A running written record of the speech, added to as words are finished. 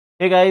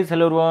Hey guys,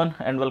 hello everyone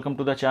and welcome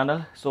to the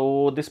channel.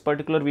 So this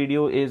particular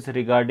video is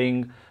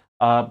regarding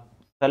a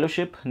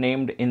fellowship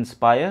named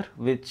Inspire,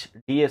 which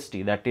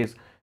DST, that is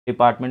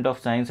Department of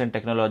Science and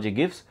Technology,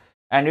 gives,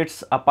 and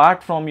it's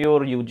apart from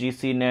your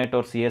UGC net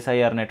or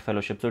CSIR net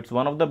fellowship. So it's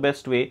one of the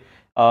best way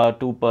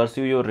to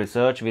pursue your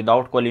research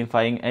without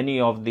qualifying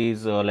any of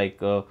these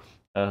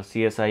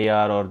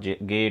CSIR or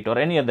GATE or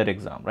any other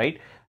exam, right?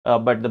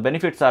 But the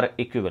benefits are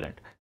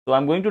equivalent. So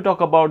I'm going to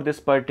talk about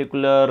this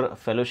particular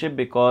fellowship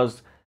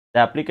because the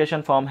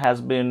application form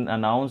has been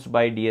announced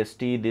by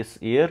DST this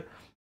year,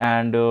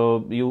 and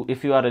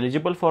if you are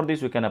eligible for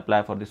this, you can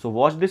apply for this. So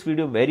watch this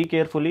video very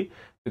carefully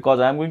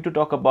because I am going to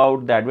talk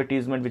about the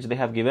advertisement which they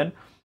have given.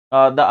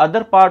 The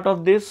other part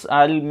of this,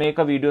 I'll make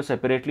a video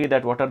separately,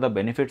 that what are the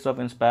benefits of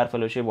Inspire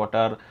Fellowship, what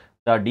are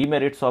the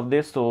demerits of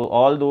this. So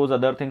all those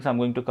other things I'm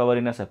going to cover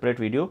in a separate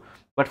video.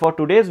 But for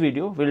today's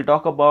video, we'll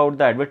talk about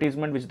the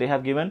advertisement which they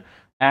have given,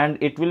 and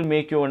it will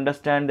make you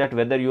understand that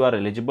whether you are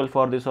eligible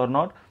for this or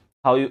not,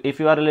 if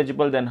you are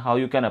eligible, then how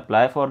you can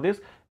apply for this,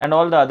 and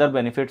all the other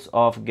benefits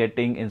of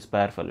getting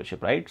Inspire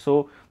Fellowship, right?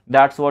 So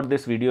that's what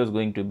this video is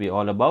going to be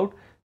all about.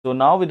 So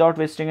now, without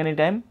wasting any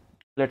time,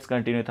 let's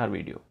continue with our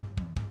video.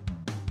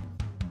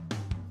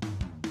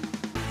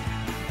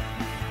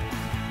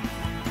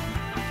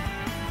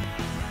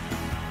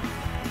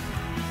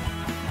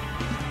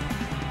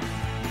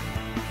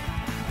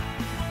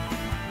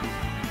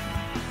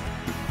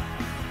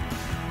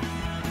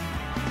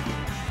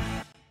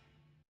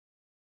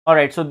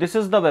 Alright, so this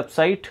is the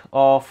website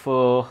of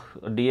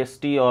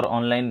DST or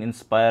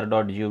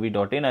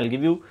onlineinspire.gov.in. I'll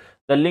give you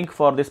the link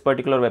for this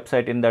particular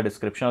website in the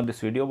description of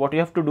this video. What you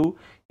have to do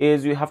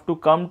is you have to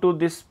come to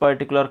this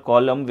particular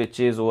column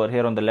which is over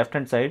here on the left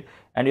hand side,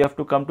 and you have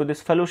to come to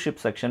this fellowship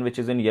section which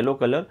is in yellow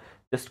color.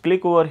 Just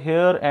click over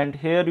here, and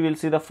here you will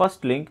see the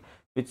first link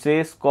which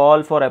says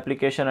call for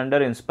application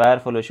under Inspire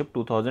Fellowship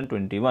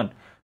 2021.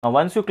 Now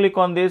once you click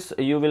on this,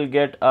 you will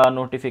get a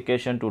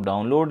notification to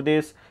download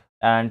this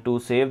and to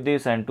save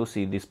this and to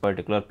see this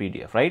particular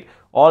PDF, right?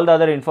 All the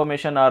other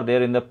information are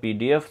there in the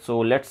PDF. So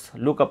let's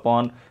look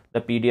upon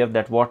the PDF,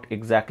 that what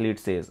exactly it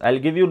says. I'll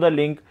give you the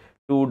link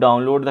to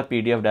download the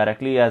PDF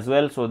directly as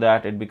well, so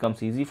that it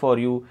becomes easy for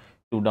you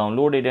to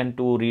download it and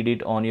to read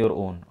it on your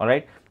own. All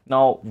right,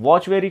 now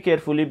watch very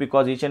carefully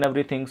because each and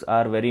every things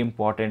are very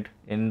important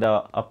in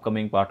the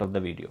upcoming part of the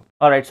video.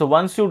 All right, so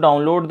once you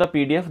download the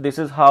PDF, this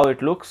is how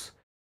it looks.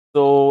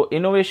 So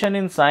innovation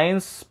in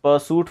science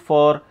pursuit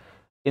for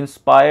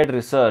inspired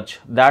research,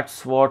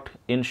 that's what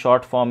in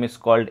short form is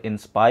called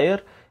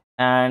Inspire,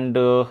 and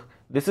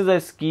this is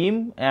a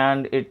scheme,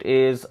 and it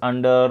is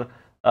under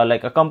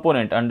like a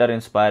component under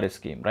Inspire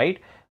scheme, right?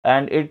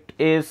 And it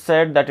is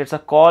said that it's a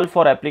call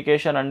for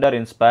application under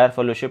Inspire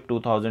Fellowship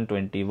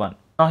 2021.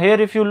 Now here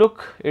if you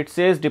look, it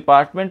says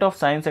Department of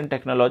Science and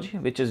Technology,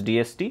 which is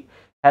DST,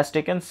 has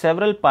taken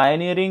several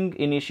pioneering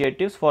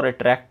initiatives for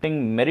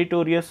attracting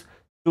meritorious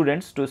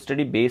students to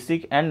study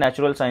basic and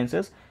natural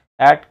sciences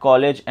at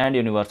college and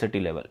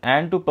university level,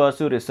 and to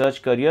pursue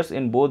research careers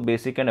in both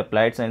basic and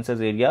applied sciences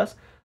areas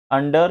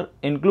under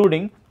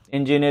including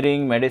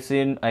engineering,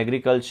 medicine,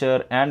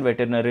 agriculture and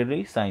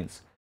veterinary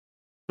science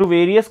through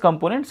various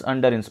components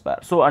under Inspire.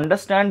 So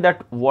understand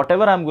that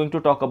whatever I'm going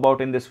to talk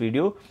about in this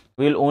video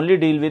will only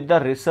deal with the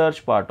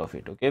research part of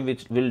it, okay,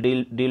 which will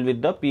deal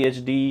with the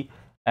PhD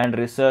and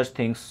research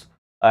things,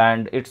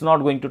 and it's not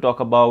going to talk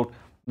about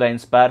the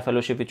Inspire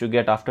Fellowship which you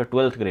get after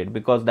 12th grade,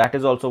 because that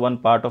is also one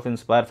part of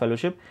Inspire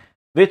Fellowship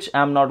which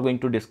I'm not going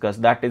to discuss.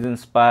 That is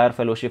Inspire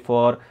Fellowship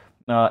for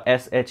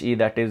SHE,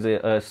 that is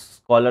a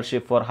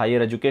scholarship for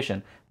higher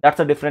education. That's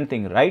a different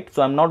thing, right?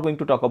 So I'm not going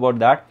to talk about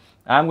that.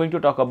 I'm going to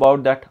talk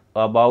about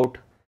about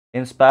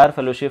Inspire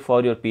Fellowship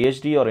for your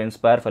PhD or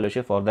Inspire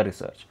Fellowship for the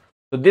research.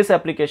 So this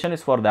application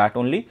is for that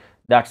only.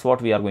 That's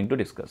what we are going to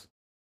discuss.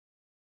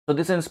 So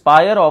this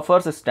Inspire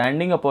offers a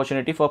standing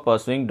opportunity for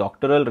pursuing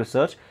doctoral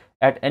research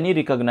at any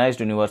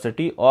recognized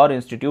university or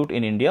institute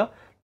in India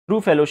through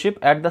fellowship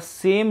at the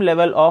same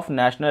level of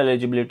national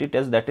eligibility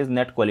test, that is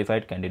net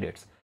qualified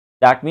candidates.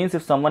 That means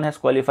if someone has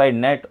qualified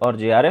net or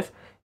JRF,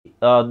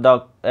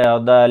 the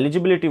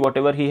eligibility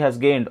whatever he has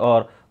gained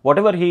or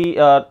whatever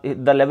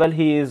the level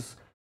he is,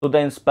 so the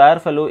Inspire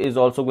Fellow is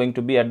also going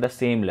to be at the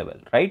same level,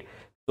 right?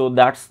 So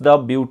that's the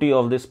beauty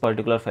of this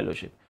particular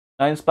fellowship.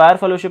 Now Inspire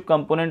Fellowship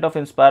component of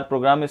Inspire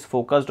program is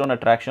focused on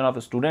attraction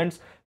of students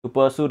to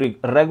pursue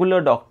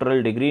regular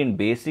doctoral degree in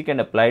basic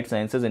and applied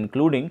sciences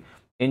including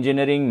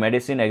engineering,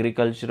 medicine,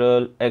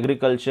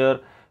 agriculture,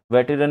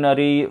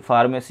 veterinary,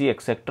 pharmacy,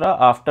 etc.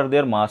 after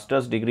their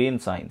master's degree in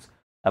science,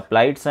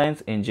 applied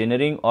science,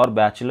 engineering or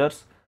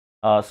bachelor's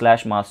 /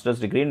 master's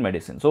degree in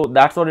medicine. So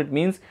that's what it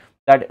means,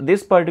 that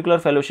this particular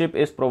fellowship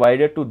is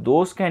provided to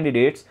those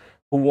candidates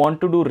who want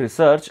to do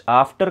research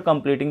after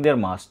completing their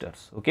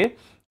masters, okay,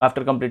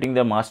 after completing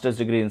their master's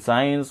degree in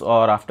science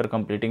or after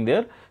completing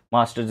their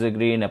master's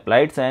degree in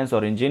applied science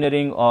or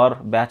engineering or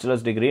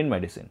bachelor's degree in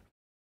medicine.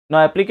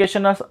 Now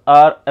applications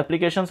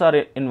are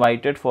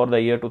invited for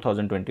the year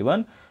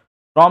 2021.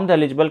 from the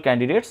eligible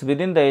candidates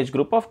within the age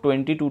group of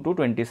 22 to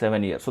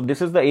 27 years. So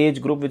this is the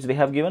age group which they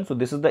have given. So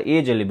this is the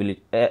age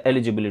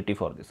eligibility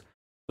for this.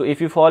 So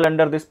if you fall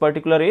under this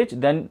particular age,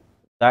 then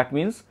that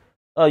means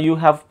you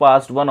have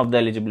passed one of the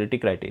eligibility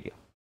criteria.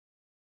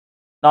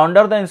 Now,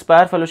 under the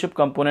Inspire Fellowship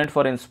component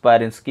for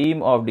Inspiring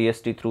scheme of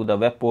DST through the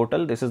web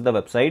portal, this is the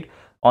website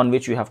on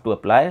which you have to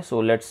apply. So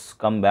let's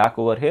come back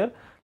over here.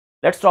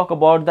 Let's talk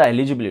about the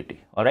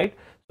eligibility. All right.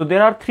 So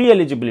there are three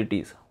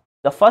eligibilities.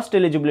 The first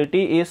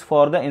eligibility is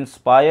for the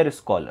Inspire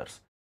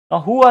Scholars.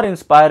 Now, who are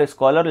Inspire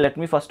Scholar? Let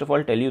me first of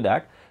all tell you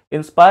that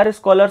Inspire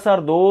Scholars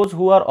are those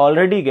who are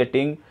already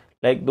getting,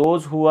 like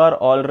those who are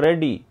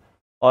already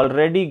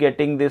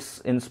getting this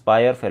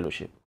Inspire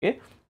Fellowship. Okay,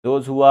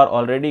 those who are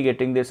already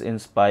getting this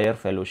Inspire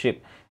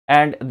Fellowship,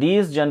 and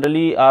these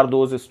generally are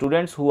those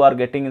students who are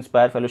getting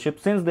Inspire Fellowship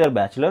since their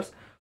bachelor's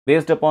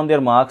based upon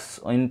their marks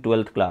in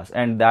 12th class,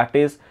 and that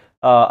is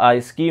a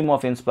scheme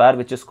of Inspire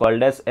which is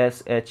called as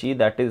SHE,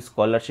 that is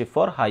Scholarship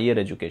for Higher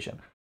Education.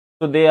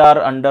 So they are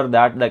under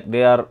that, like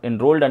they are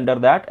enrolled under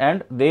that,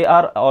 and they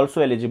are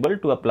also eligible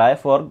to apply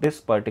for this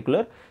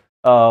particular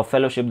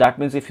fellowship. That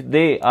means if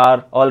they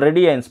are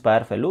already an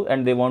Inspire Fellow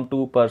and they want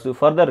to pursue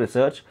further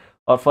research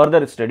or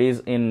further studies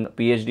in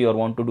PhD or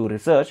want to do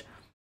research,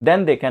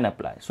 then they can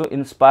apply. So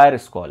Inspire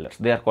Scholars,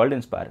 they are called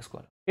Inspire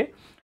Scholars. Okay.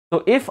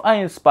 So if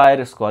an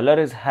Inspire Scholar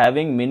is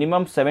having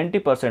minimum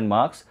 70%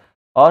 marks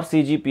or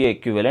CGPA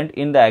equivalent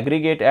in the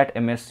aggregate at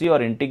MSc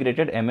or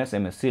integrated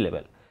MS-MSc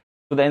level,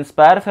 so the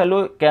Inspire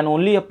Fellow can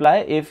only apply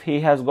if he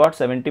has got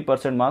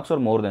 70% marks or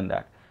more than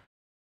that.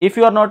 If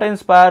you are not an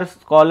Inspire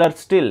Scholar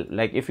still,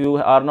 like if you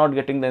are not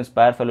getting the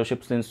Inspire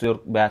Fellowship since your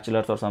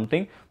bachelor's or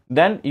something,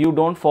 then you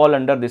don't fall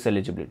under this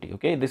eligibility.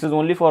 Okay, this is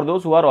only for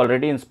those who are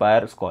already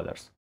Inspire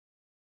Scholars.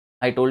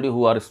 I told you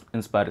who are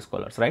Inspire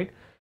Scholars, right?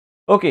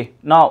 Okay,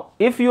 now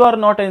if you are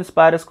not an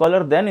Inspire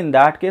Scholar, then in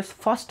that case,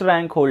 first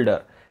rank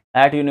holder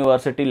at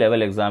university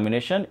level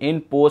examination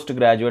in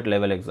postgraduate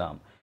level exam.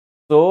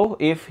 So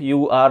if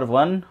you are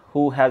one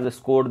who has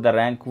scored the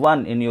rank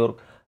 1 in your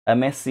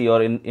MSc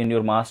or in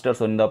your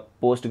master's or in the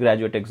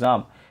postgraduate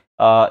exam,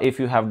 if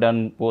you have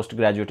done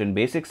postgraduate in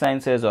basic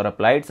sciences or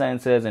applied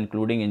sciences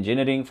including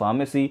engineering,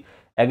 pharmacy,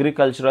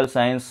 agricultural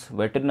science,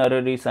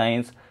 veterinary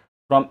science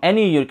from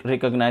any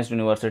recognized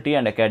university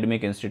and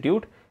academic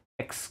institute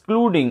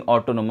excluding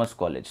autonomous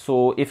college.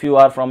 So if you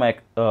are from a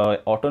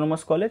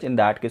autonomous college, in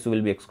that case you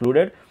will be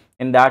excluded.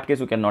 In that case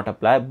you cannot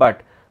apply.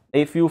 But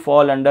if you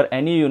fall under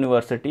any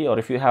university or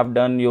if you have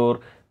done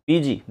your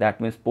PG,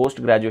 that means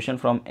post graduation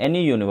from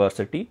any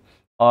university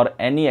or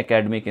any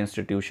academic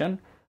institution,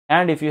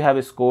 and if you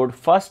have scored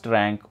first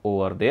rank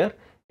over there,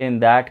 in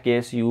that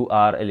case you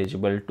are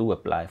eligible to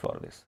apply for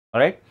this.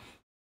 All right.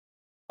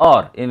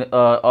 Or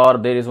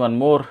there is one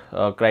more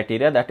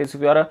criteria, that is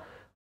if you are a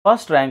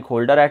first rank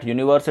holder at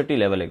university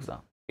level exam,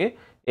 okay,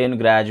 in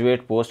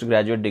graduate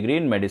postgraduate degree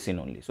in medicine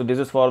only. So this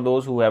is for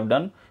those who have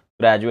done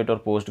graduate or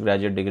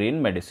postgraduate degree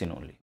in medicine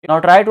only. Now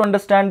try to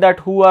understand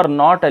that who are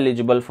not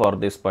eligible for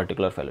this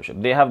particular fellowship.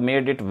 They have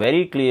made it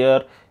very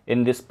clear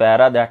in this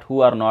para that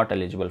who are not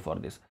eligible for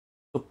this.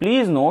 So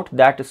please note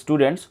that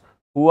students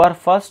who are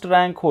first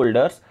rank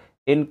holders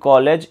in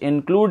college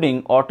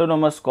including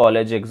autonomous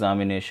college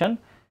examination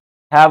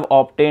have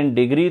obtained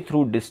degree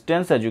through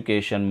distance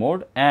education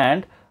mode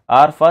and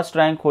are first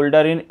rank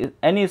holder in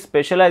any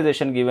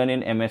specialization given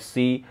in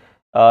MSc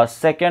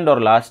second or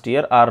last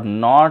year are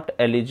not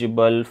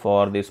eligible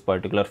for this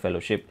particular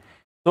fellowship.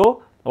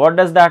 So what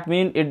does that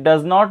mean? It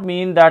does not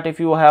mean that if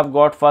you have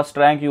got first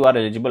rank you are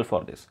eligible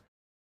for this.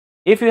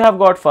 If you have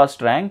got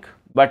first rank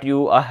but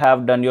you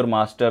have done your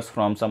masters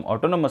from some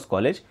autonomous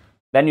college,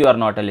 then you are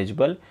not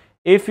eligible.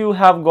 If you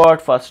have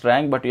got first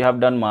rank but you have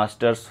done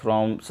masters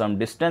from some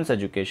distance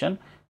education,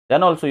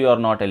 then also you are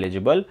not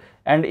eligible.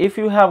 And if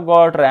you have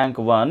got rank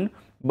 1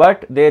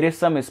 but there is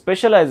some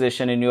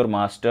specialization in your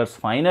masters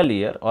final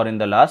year or in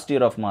the last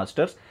year of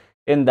masters,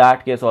 in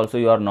that case also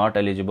you are not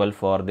eligible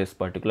for this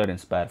particular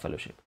Inspire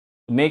Fellowship.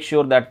 Make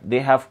sure that they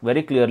have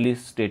very clearly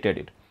stated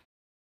it.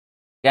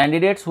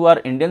 Candidates who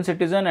are Indian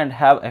citizen and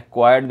have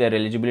acquired their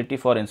eligibility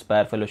for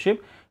Inspire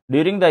Fellowship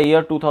during the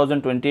year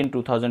 2020 and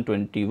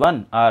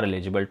 2021 are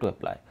eligible to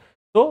apply.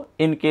 So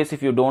in case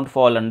if you don't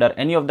fall under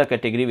any of the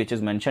category which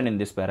is mentioned in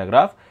this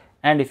paragraph,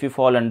 and if you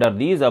fall under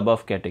these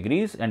above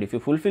categories and if you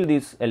fulfill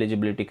these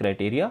eligibility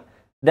criteria,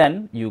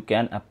 then you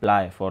can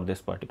apply for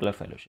this particular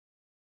fellowship.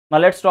 Now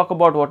let's talk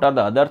about what are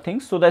the other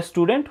things. So the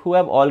student who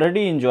have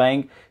already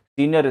enjoying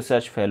senior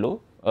research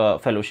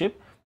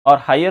fellowship or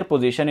higher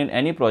position in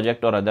any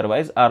project or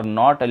otherwise are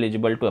not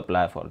eligible to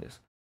apply for this.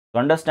 So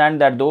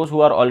understand that those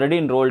who are already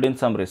enrolled in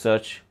some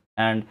research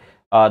and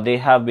they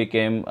have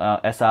become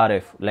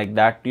SRF, like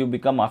that you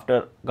become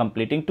after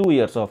completing 2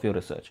 years of your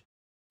research.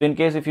 So in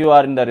case if you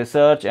are in the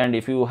research and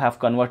if you have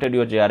converted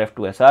your JRF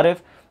to SRF,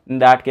 in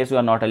that case you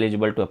are not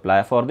eligible to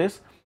apply for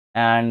this.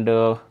 And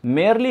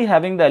merely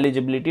having the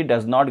eligibility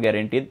does not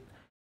guarantee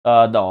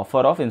the offer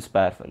of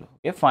Inspire Fellow.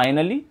 Okay.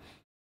 Finally,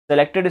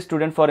 selected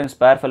student for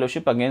Inspire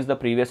Fellowship against the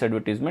previous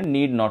advertisement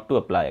need not to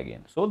apply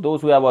again. So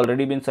those who have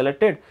already been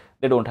selected,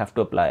 they don't have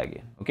to apply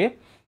again. Okay.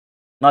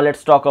 Now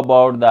let's talk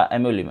about the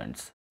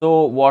emoluments.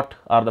 So what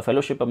are the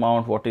fellowship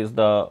amount? What is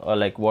the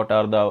what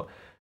are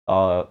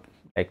the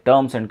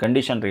terms and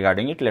condition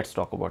regarding it? Let's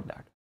talk about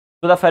that.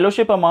 So the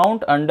fellowship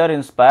amount under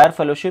Inspire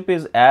Fellowship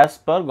is as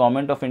per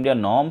Government of India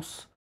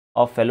norms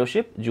of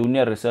fellowship,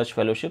 junior research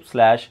fellowship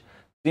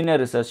 / senior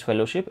research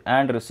fellowship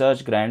and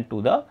research grant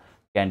to the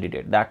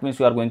candidate. That means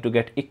you are going to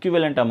get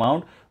equivalent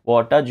amount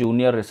what a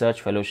junior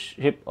research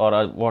fellowship or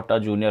what a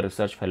junior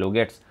research fellow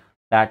gets.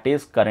 That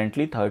is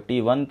currently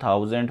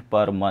 31,000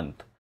 per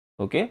month.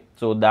 Okay,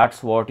 so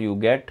that's what you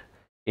get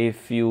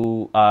if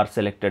you are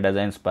selected as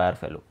an Inspire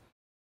Fellow.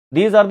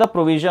 These are the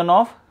provision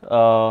of,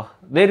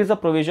 there is a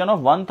provision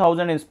of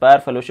 1,000 Inspire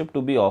Fellowship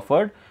to be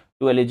offered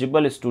to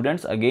eligible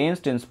students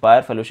against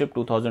Inspire Fellowship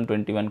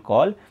 2021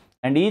 call,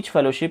 and each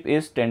fellowship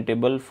is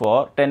tenable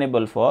for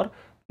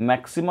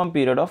maximum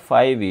period of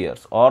 5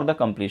 years or the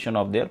completion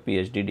of their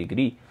PhD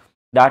degree.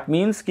 That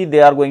means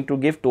they are going to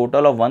give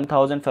total of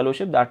 1,000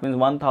 fellowship. That means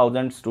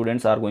 1,000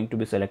 students are going to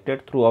be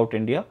selected throughout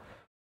India.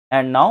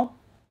 And now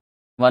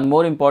one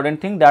more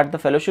important thing, that the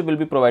fellowship will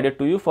be provided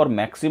to you for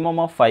maximum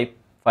of 5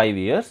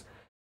 years.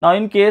 Now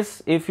in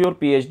case if your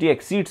PhD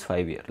exceeds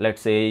 5 years,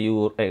 let's say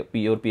your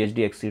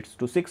PhD exceeds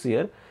to 6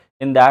 years,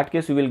 in that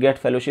case you will get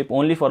fellowship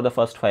only for the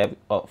first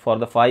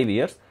 5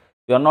 years.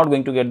 You are not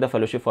going to get the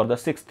fellowship for the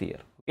 6th year.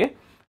 Okay.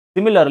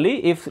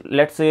 Similarly, if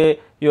let's say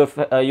your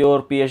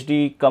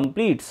PhD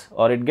completes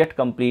or it get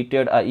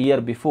completed a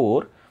year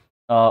before,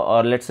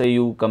 or let's say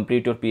you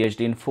complete your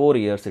PhD in 4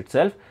 years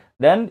itself,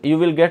 then you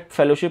will get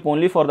fellowship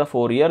only for the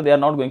 4 year. They are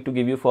not going to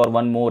give you for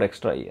one more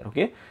extra year.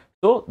 Okay.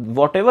 So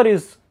whatever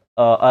is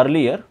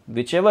earlier,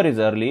 whichever is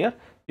earlier,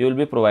 you will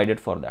be provided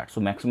for that. So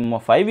maximum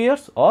of 5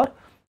 years or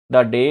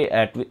the day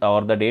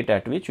the date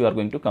at which you are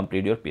going to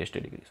complete your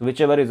PhD degree. So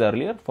whichever is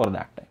earlier for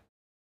that time.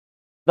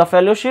 The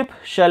fellowship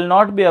shall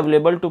not be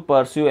available to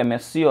pursue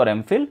MSc or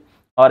MPhil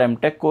or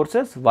MTech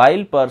courses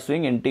while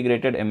pursuing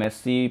integrated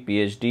MSc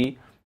PhD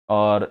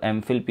or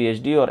MPhil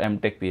PhD or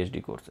MTech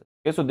PhD courses.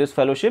 Okay, so this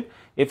fellowship,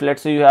 if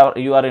let's say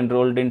you are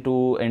enrolled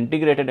into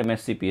integrated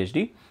MSc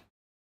PhD,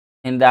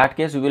 in that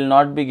case you will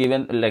not be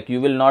given,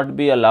 you will not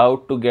be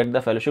allowed to get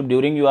the fellowship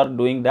during you are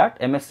doing that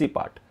MSc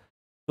part.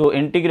 So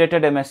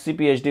integrated MSc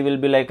PhD will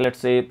be let's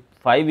say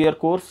 5-year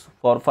course.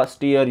 For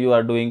first year you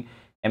are doing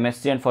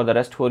MSc and for the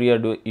rest 4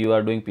 years you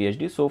are doing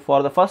PhD. So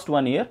for the first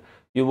 1 year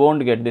you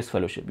won't get this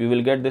fellowship. You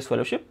will get this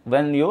fellowship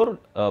when your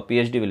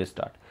PhD will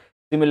start.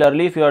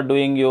 Similarly, if you are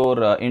doing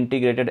your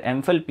integrated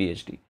MPhil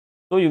PhD,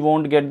 so you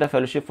won't get the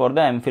fellowship for the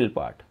MPhil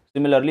part.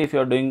 Similarly, if you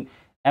are doing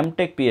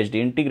MTech PhD,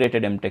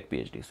 integrated MTech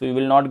PhD, so you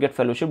will not get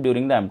fellowship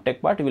during the MTech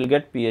part. You will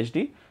get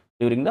PhD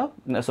during the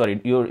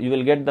you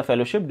will get the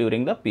fellowship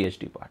during the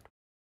PhD part.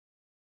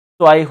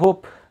 So I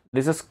hope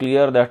this is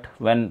clear that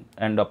when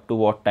and up to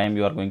what time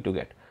you are going to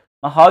get.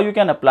 Now how you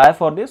can apply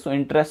for this? So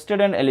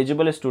interested and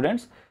eligible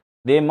students,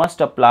 they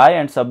must apply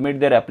and submit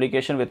their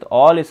application with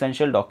all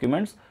essential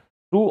documents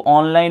through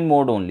online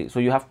mode only. So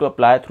you have to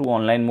apply through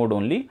online mode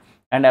only,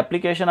 and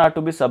application are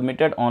to be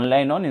submitted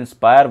online on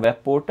Inspire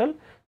web portal.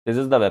 This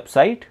is the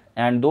website,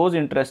 and those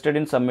interested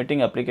in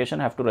submitting application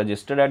have to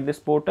register at this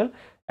portal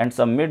and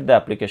submit the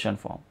application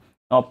form.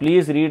 Now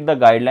please read the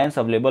guidelines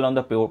available on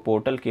the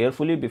portal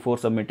carefully before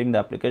submitting the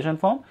application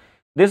form.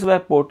 This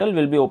web portal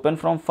will be open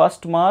from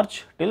 1st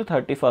March till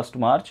 31st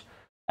March,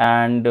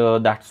 and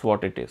that's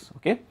what it is.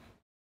 Okay.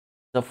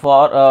 So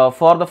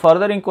for the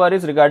further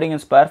inquiries regarding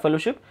Inspire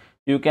Fellowship,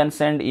 you can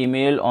send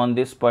email on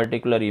this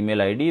particular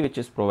email ID which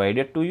is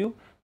provided to you.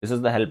 This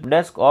is the help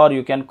desk, or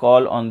you can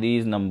call on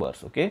these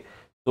numbers. Okay.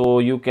 So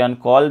you can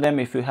call them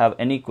if you have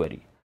any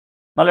query.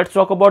 Now let's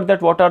talk about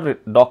that. What are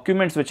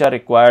documents which are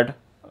required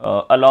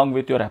along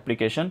with your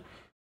application?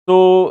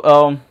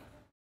 So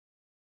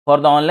for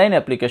the online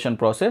application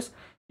process,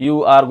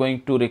 you are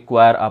going to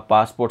require a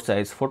passport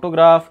size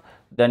photograph.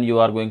 Then you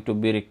are going to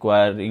be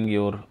requiring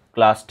your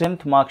class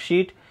 10th mark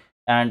sheet,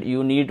 and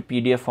you need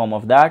PDF form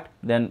of that.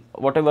 Then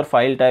whatever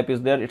file type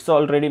is there, it's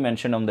already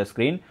mentioned on the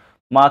screen.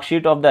 Mark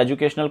sheet of the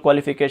educational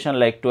qualification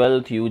like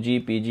 12th,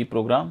 UG, PG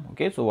program.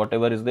 Okay, so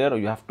whatever is there,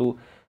 you have to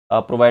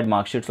provide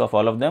mark sheets of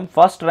all of them.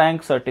 First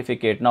rank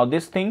certificate. Now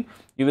this thing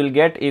you will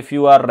get if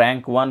you are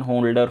rank 1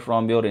 holder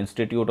from your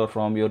institute or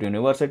from your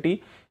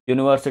university. You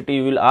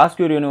will ask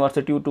your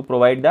university to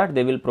provide that.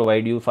 They will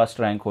provide you first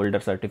rank holder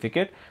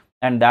certificate,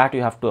 and that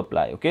you have to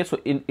apply. Okay, so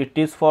it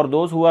is for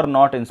those who are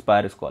not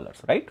Inspire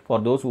scholars, right? For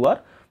those who are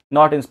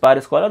not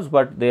Inspire scholars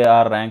but they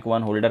are rank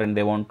 1 holder and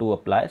they want to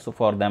apply, so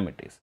for them it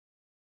is.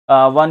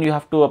 One, you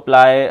have to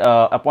apply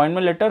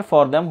appointment letter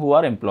for them who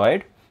are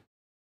employed.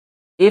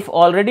 If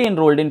already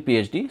enrolled in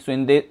PhD, so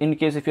in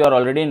case if you are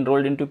already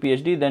enrolled into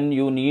PhD, then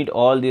you need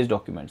all these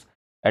documents.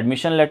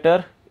 Admission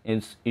letter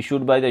is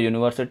issued by the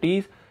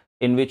universities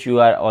in which you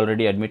are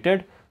already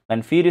admitted,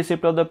 and fee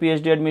receipt of the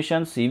PhD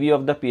admission, CV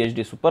of the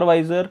PhD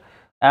supervisor,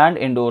 and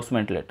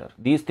endorsement letter.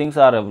 These things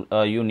are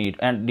you need,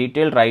 and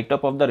detailed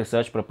write-up of the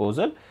research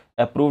proposal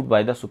approved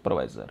by the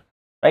supervisor.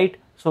 right?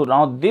 So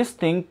now this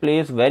thing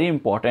plays very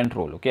important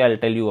role. Okay, I'll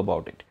tell you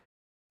about it.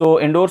 So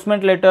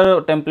endorsement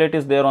letter template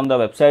is there on the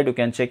website. You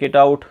can check it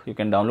out. You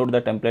can download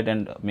the template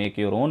and make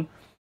your own.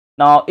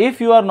 Now,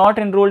 if you are not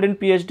enrolled in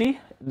PhD,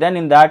 then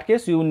in that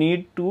case you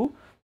need to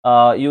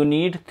you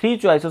need 3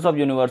 choices of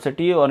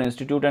university or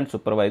institute and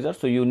supervisor.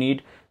 So you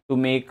need to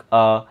make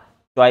a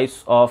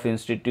choice of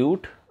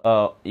institute,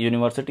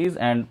 universities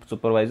and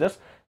supervisors.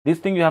 This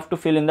thing you have to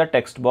fill in the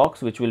text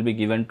box which will be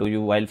given to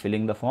you while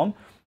filling the form,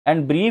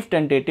 and brief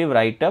tentative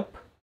write up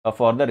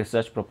for the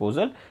research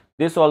proposal.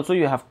 This also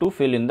you have to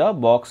fill in the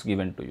box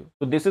given to you.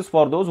 So this is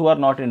for those who are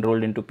not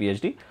enrolled into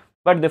PhD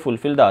but they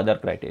fulfill the other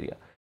criteria.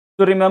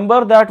 So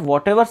remember that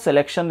whatever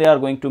selection they are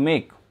going to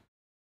make,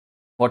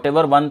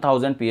 whatever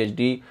 1000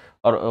 PhD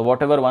or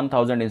whatever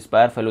 1000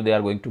 Inspire fellow they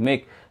are going to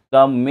make,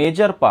 the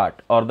major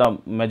part or the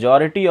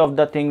majority of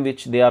the thing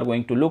which they are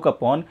going to look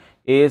upon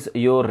is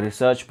your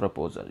research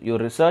proposal. Your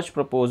research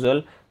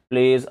proposal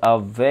plays a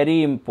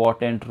very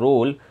important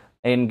role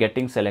in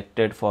getting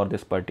selected for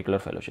this particular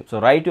fellowship. So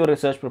write your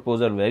research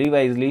proposal very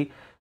wisely,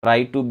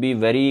 try to be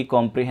very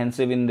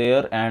comprehensive in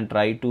there and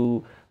try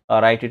to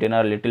write it in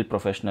a little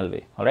professional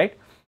way. All right.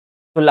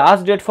 So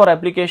last date for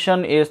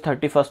application is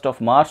 31st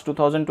of March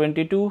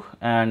 2022,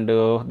 and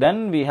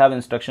then we have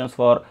instructions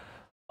for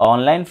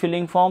online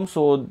filling form.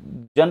 So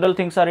general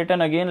things are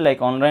written again,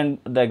 like online,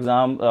 the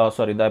exam,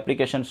 the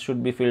applications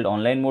should be filled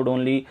online mode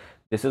only.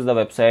 This is the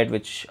website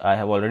which I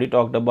have already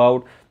talked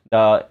about.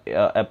 The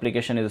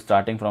application is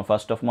starting from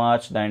 1st of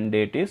March, the end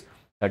date is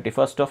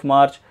 31st of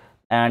March,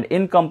 and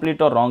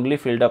incomplete or wrongly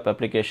filled up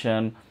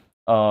application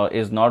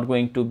is not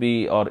going to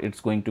be, or it's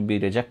going to be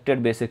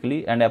rejected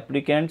basically, and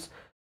applicants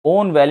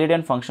own valid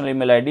and functional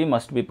email ID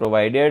must be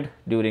provided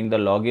during the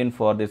login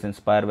for this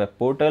Inspire web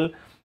portal.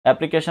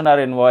 Application are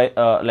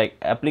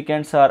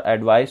applicants are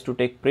advised to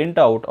take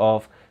printout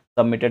of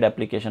submitted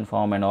application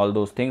form, and all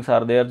those things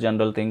are there.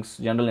 General things,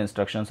 general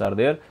instructions are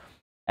there,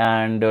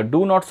 and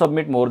do not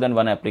submit more than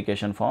one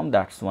application form.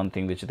 That's one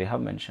thing which they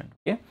have mentioned.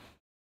 Okay,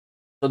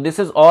 so this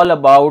is all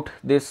about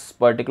this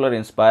particular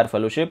Inspire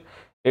fellowship.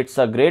 It's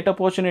a great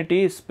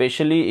opportunity,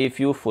 especially if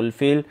you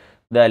fulfill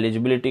the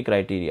eligibility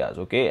criteria.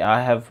 Okay,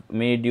 I have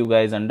made you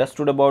guys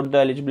understood about the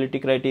eligibility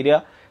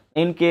criteria.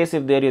 In case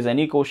if there is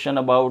any question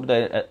about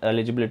the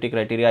eligibility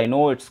criteria, I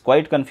know it's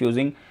quite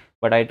confusing,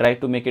 but I try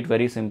to make it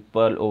very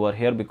simple over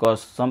here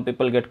because some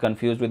people get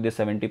confused with the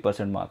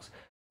 70% marks.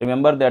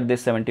 Remember that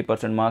this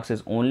 70% marks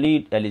is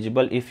only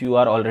eligible if you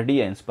are already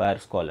an Inspire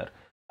scholar.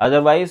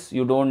 Otherwise,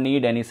 you don't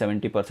need any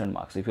 70%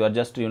 marks. If you are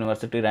just a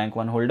university rank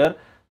 1 holder,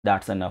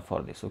 that's enough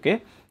for this.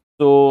 Okay.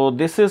 So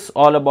this is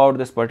all about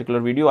this particular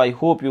video. I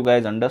hope you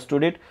guys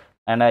understood it,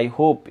 and I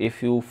hope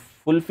if you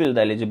fulfill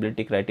the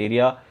eligibility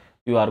criteria,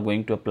 you are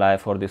going to apply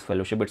for this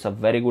fellowship. It's a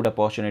very good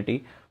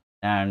opportunity,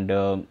 and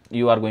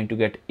you are going to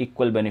get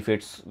equal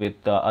benefits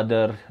with the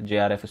other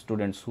JRF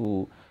students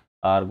who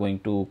are going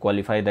to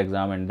qualify the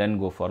exam and then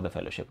go for the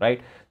fellowship,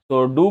 right?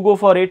 So do go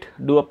for it,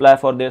 do apply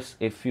for this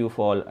if you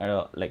fall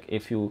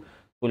if you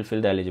fulfill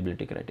the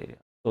eligibility criteria.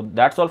 So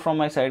that's all from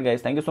my side,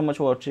 guys. Thank you so much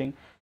for watching,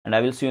 and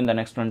I will see you in the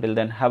next one. Till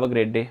then, have a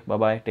great day. Bye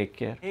bye. Take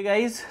care. Hey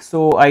guys,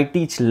 so I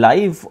teach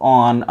live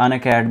on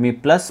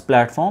Unacademy Plus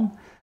platform.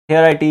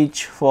 Here I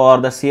teach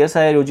for the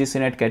CSI UGC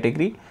NET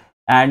category,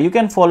 and you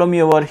can follow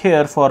me over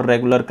here for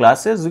regular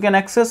classes. You can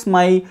access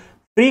my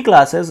free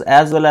classes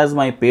as well as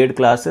my paid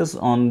classes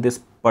on this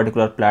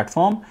particular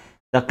platform.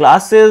 The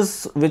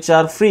classes which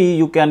are free,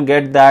 you can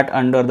get that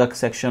under the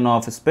section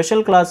of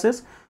special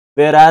classes,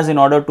 whereas in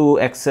order to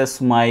access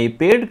my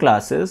paid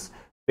classes,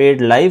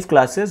 paid live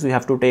classes, you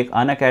have to take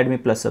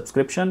Unacademy Plus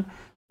subscription.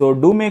 So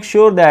do make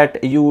sure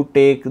that you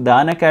take the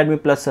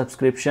Unacademy Plus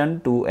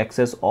subscription to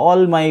access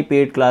all my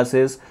paid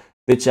classes,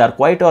 which are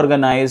quite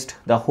organized.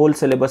 The whole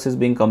syllabus is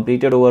being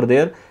completed over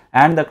there,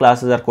 and the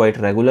classes are quite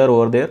regular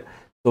over there.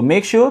 So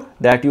make sure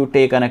that you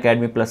take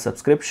Unacademy Plus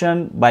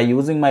subscription by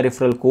using my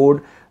referral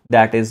code,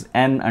 that is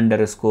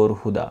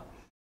N_Huda.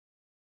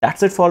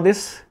 That's it for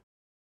this.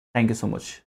 Thank you so much.